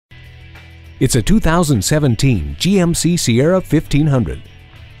It's a 2017 GMC Sierra 1500.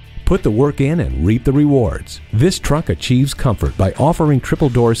 Put the work in and reap the rewards. This truck achieves comfort by offering triple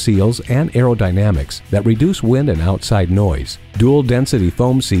door seals and aerodynamics that reduce wind and outside noise, dual density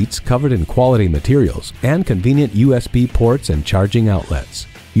foam seats covered in quality materials, and convenient USB ports and charging outlets.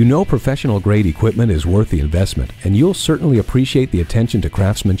 You know professional grade equipment is worth the investment, and you'll certainly appreciate the attention to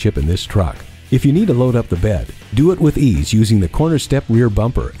craftsmanship in this truck. If you need to load up the bed, do it with ease using the corner step rear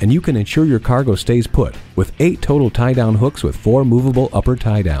bumper, and you can ensure your cargo stays put with 8 total tie-down hooks with 4 movable upper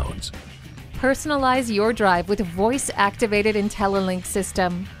tie-downs. Personalize your drive with a voice-activated IntelliLink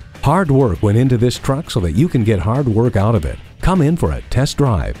system. Hard work went into this truck so that you can get hard work out of it. Come in for a test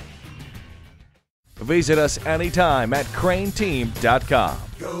drive. Visit us anytime at crainteam.com.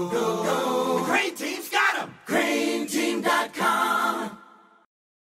 Go, go, go.